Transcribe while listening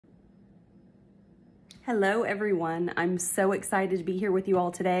Hello, everyone. I'm so excited to be here with you all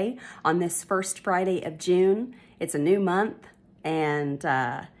today on this first Friday of June. It's a new month, and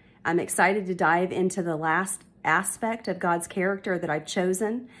I'm excited to dive into the last aspect of God's character that I've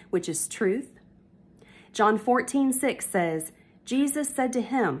chosen, which is truth. John 14:6 says, Jesus said to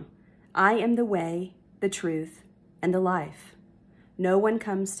him, I am the way, the truth, and the life. No one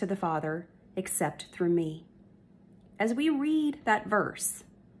comes to the Father except through me. As we read that verse,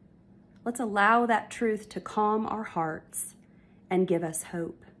 let's allow that truth to calm our hearts and give us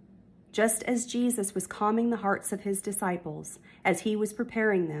hope. Just as Jesus was calming the hearts of his disciples as he was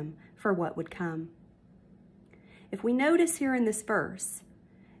preparing them for what would come. If we notice here in this verse,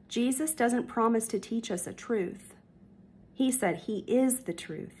 Jesus doesn't promise to teach us a truth. He said he is the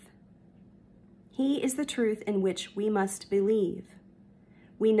truth. He is the truth in which we must believe.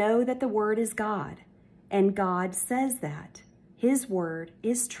 We know that the Word is God, and God says that. His word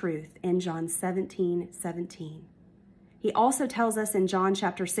is truth in John 17:17. He also tells us in John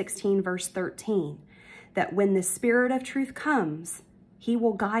chapter 16, verse 13, that when the Spirit of truth comes, he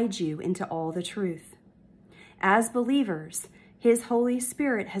will guide you into all the truth. As believers, his Holy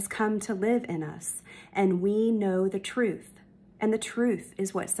Spirit has come to live in us, and we know the truth, and the truth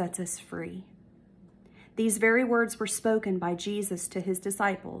is what sets us free. These very words were spoken by Jesus to his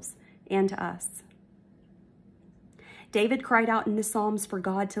disciples and to us. David cried out in the Psalms for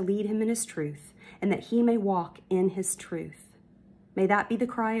God to lead him in his truth and that he may walk in his truth. May that be the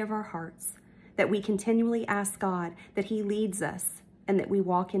cry of our hearts, that we continually ask God that he leads us and that we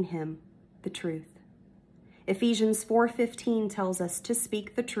walk in him, the truth. Ephesians 4:15 tells us to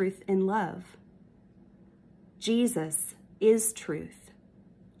speak the truth in love. Jesus is truth.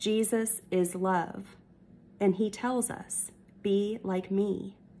 Jesus is love. And he tells us, be like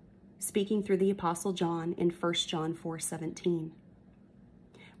me, speaking through the Apostle John in 1 John 4:17.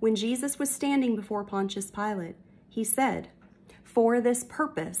 When Jesus was standing before Pontius Pilate, he said, for this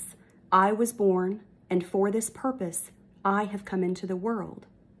purpose I was born, and for this purpose I have come into the world,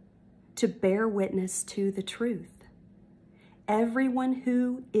 to bear witness to the truth. Everyone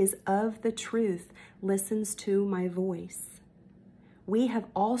who is of the truth listens to my voice. We have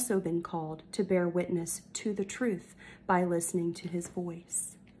also been called to bear witness to the truth by listening to his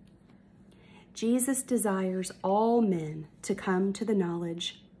voice. Jesus desires all men to come to the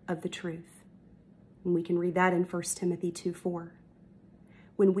knowledge of the truth. And we can read that in 1 Timothy 2:4.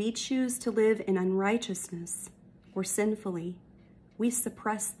 When we choose to live in unrighteousness or sinfully, we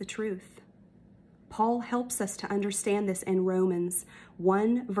suppress the truth. Paul helps us to understand this in Romans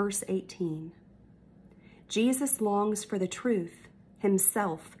 1 verse 18. Jesus longs for the truth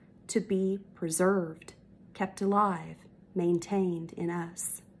himself to be preserved, kept alive, maintained in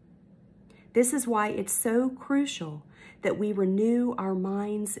us. This is why it's so crucial that we renew our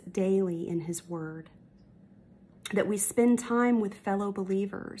minds daily in his word, that we spend time with fellow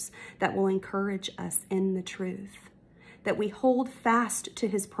believers that will encourage us in the truth, that we hold fast to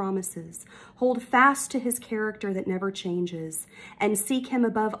his promises, hold fast to his character that never changes, and seek him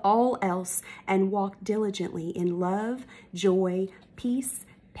above all else and walk diligently in love, joy, peace,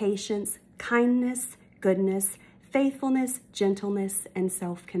 patience, kindness, goodness, faithfulness, gentleness, and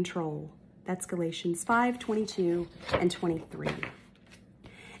self-control. That's Galatians 5:22 and 23.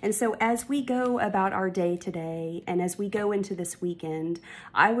 And so as we go about our day today, and as we go into this weekend,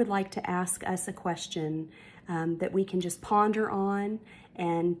 I would like to ask us a question that we can just ponder on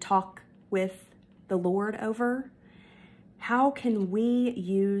and talk with the Lord over. How can we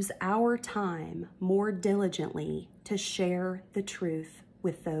use our time more diligently to share the truth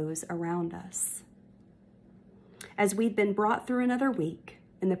with those around us? As we've been brought through another week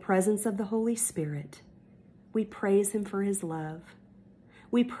in the presence of the Holy Spirit, we praise him for his love.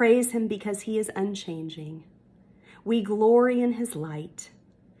 We praise him because he is unchanging. We glory in his light.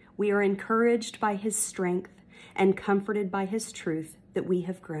 We are encouraged by his strength and comforted by his truth that we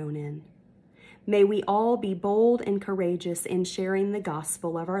have grown in. May we all be bold and courageous in sharing the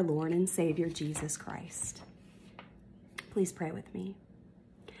gospel of our Lord and Savior, Jesus Christ. Please pray with me.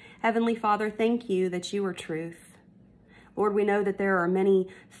 Heavenly Father, thank you that you are truth. Lord, we know that there are many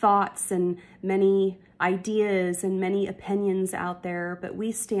thoughts and many ideas and many opinions out there, but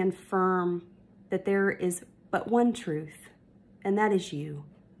we stand firm that there is but one truth, and that is you.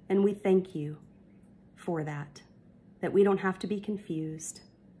 And we thank you for that we don't have to be confused.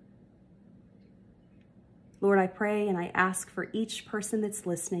 Lord, I pray and I ask for each person that's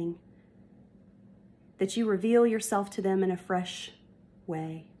listening that you reveal yourself to them in a fresh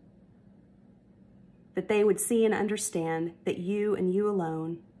way, that they would see and understand that you and you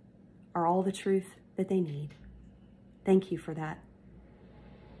alone are all the truth that they need. Thank you for that.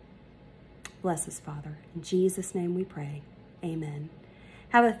 Bless us, Father. In Jesus' name we pray. Amen.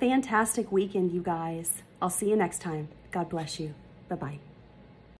 Have a fantastic weekend, you guys. I'll see you next time. God bless you. Bye-bye.